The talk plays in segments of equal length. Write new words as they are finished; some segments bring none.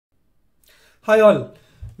Hi all,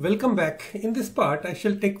 welcome back. In this part, I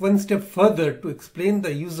shall take one step further to explain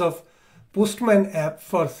the use of Postman app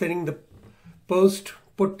for sending the post,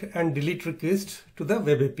 put and delete requests to the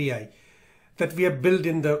web API that we have built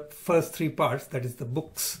in the first three parts, that is the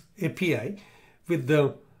books API with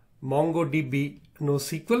the MongoDB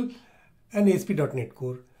NoSQL and ASP.NET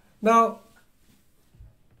Core. Now,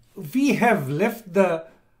 we have left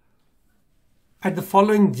at the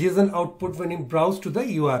following JSON output when you browse to the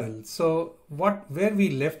URL. So where we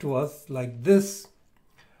left was like this.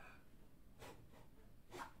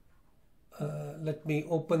 Let me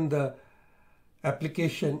open the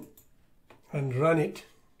application and run it.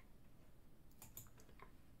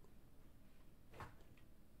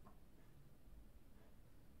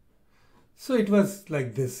 So it was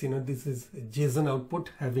like this, this is a JSON output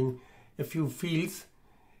having a few fields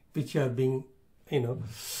which are being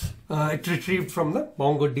it retrieved from the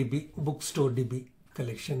MongoDB BookstoreDB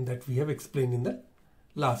collection that we have explained in the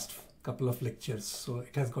last couple of lectures. So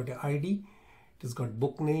it has got an ID, it has got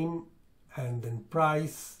book name, and then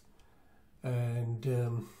price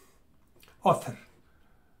and author.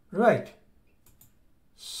 Right.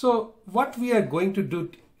 So what we are going to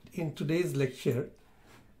do in today's lecture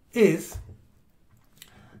is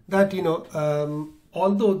that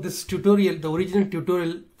although this tutorial, the original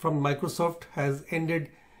tutorial from Microsoft has ended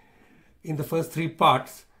in the first three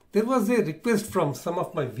parts, there was a request from some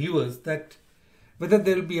of my viewers that whether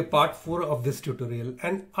there will be a part 4 of this tutorial.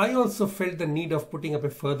 And I also felt the need of putting up a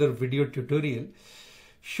further video tutorial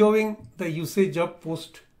showing the usage of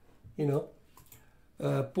post,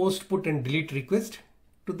 put and delete request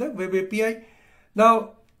to the web API.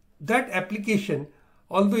 Now that application,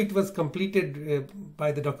 although it was completed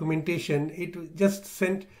by the documentation, it just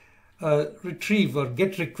sent retrieve or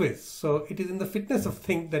get requests. So it is in the fitness of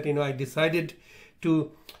things that I decided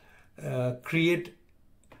to create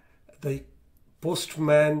the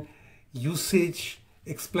Postman usage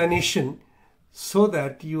explanation so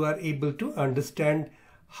that you are able to understand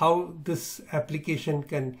how this application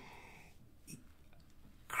can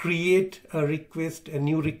create a request, a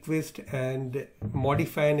new request, and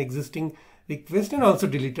modify an existing request and also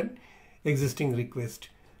delete an existing request.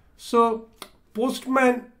 So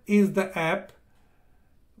Postman is the app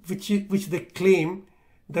which they claim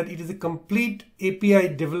that it is a complete API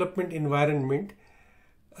development environment,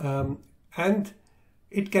 and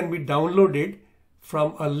it can be downloaded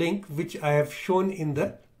from a link which I have shown in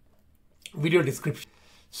the video description.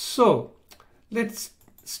 So let's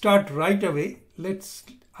start right away.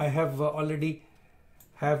 I have already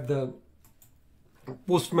have the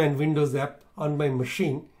Postman Windows app on my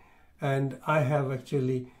machine, and I have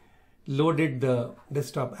actually loaded the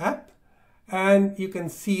desktop app, and you can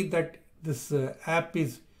see that this app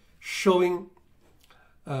is showing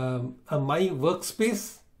my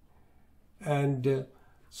workspace, and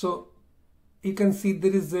so you can see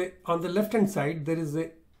there is on the left hand side there is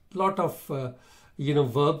a lot of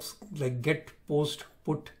verbs like get, post,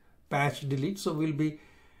 put, patch, delete. So we'll be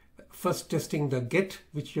first testing the get,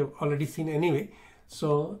 which you have already seen anyway.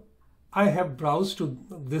 So I have browsed to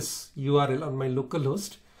this URL on my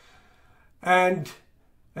localhost and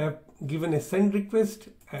I have given a send request,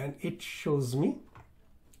 and it shows me,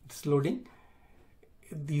 it's loading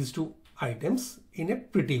these two items in a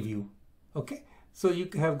pretty view. Okay, so you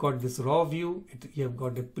have got this raw view, you have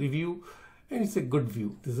got a preview, and it's a good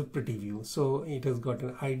view. This is a pretty view. So it has got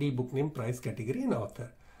an ID, book name, price, category, and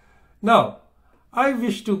author. Now I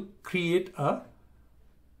wish to create a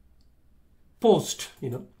post,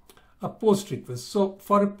 a post request. So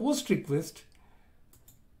for a post request,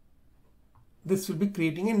 this will be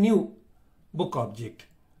creating a new book object,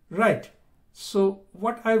 right? So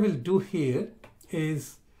what I will do here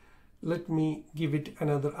is, let me give it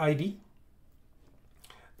another ID.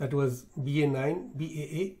 That was BA9,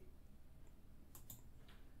 BAA,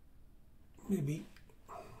 maybe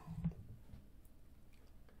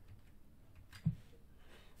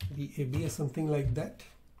BAB or something like that.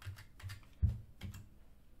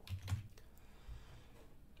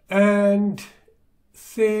 And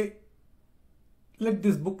say, let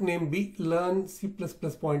this book name be Learn C++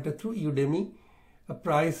 Pointer through Udemy. A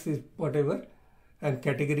price is whatever, and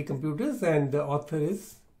category computers, and the author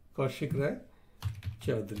is Kaushik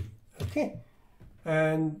Chowdhury. Okay,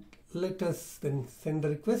 and let us then send the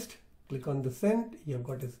request. Click on the send. You have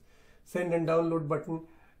got a send and download button,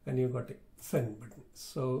 and you've got a send button.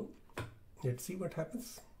 So let's see what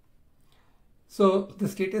happens. So the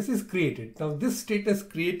status is created. Now this status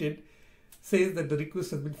created says that the request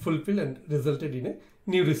has been fulfilled and resulted in a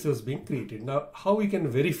new resource being created. Now how we can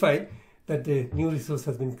verify that the new resource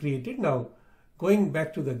has been created? Now going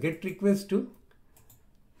back to the get request to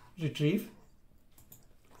retrieve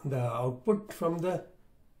the output from the,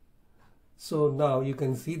 so now you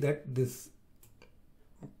can see that this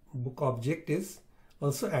book object is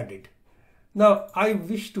also added. Now I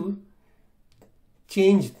wish to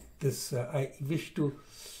change this. I wish to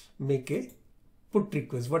make a put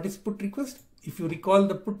request. What is put request? If you recall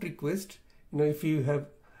the put request, if you have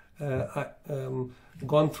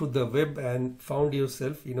gone through the web and found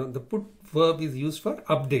yourself, the put verb is used for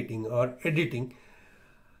updating or editing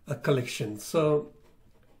a collection, so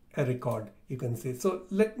a record, you can say. So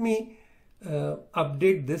let me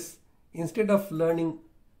update this. Instead of learning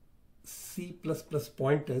C++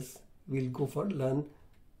 pointers, we'll go for learn.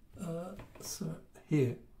 So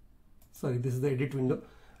here, sorry, this is the edit window.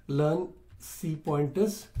 Learn C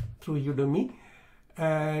pointers through Udemy,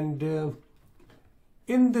 and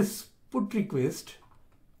in this put request,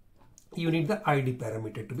 you need the ID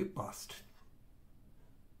parameter to be passed.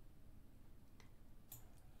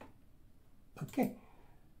 Okay,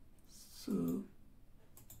 so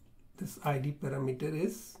this ID parameter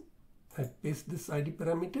is, I paste this ID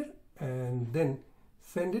parameter and then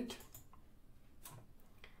send it.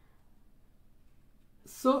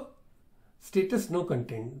 So status no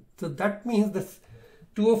content. So that means this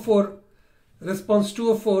 204 response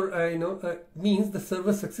 204 means the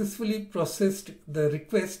server successfully processed the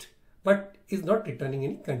request but is not returning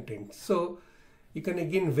any content. So you can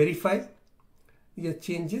again verify your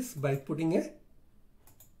changes by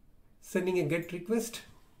sending a get request.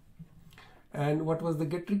 And what was the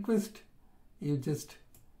get request? You just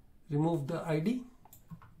remove the ID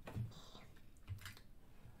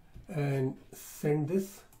and send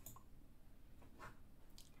this,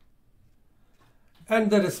 and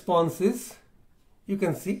the response is, you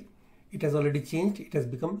can see it has already changed. It has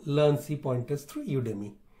become learn C pointers through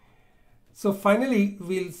Udemy. So finally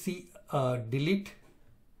we'll see delete.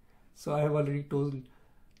 So I have already told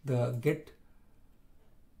the get,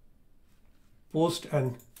 post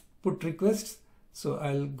and put requests. So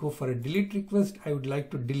I'll go for a delete request. I would like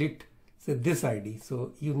to delete, say, this ID.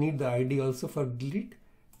 So you need the ID also for delete.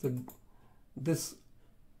 So this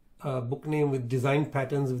book name with design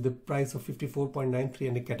patterns with the price of 54.93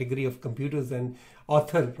 and a category of computers and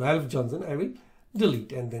author Ralph Johnson, I will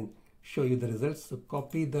delete and then show you the results. So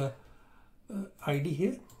copy the ID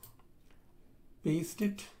here, paste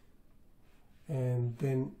it, and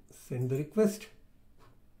then send the request.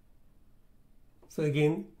 So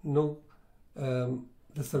again,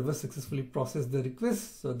 the server successfully processed the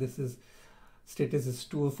request. So this is status is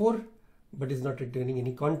 204, but is not returning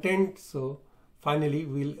any content. So finally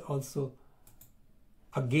we'll also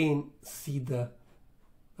again see the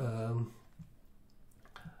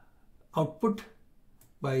output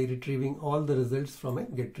by retrieving all the results from a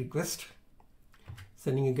get request,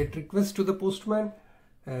 sending a get request to the Postman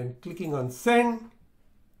and clicking on send,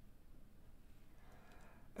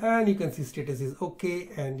 and you can see status is okay,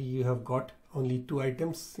 and you have got only 2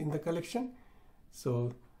 items in the collection.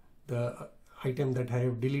 So the item that I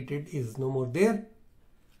have deleted is no more there.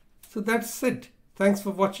 So that's it. Thanks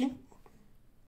for watching.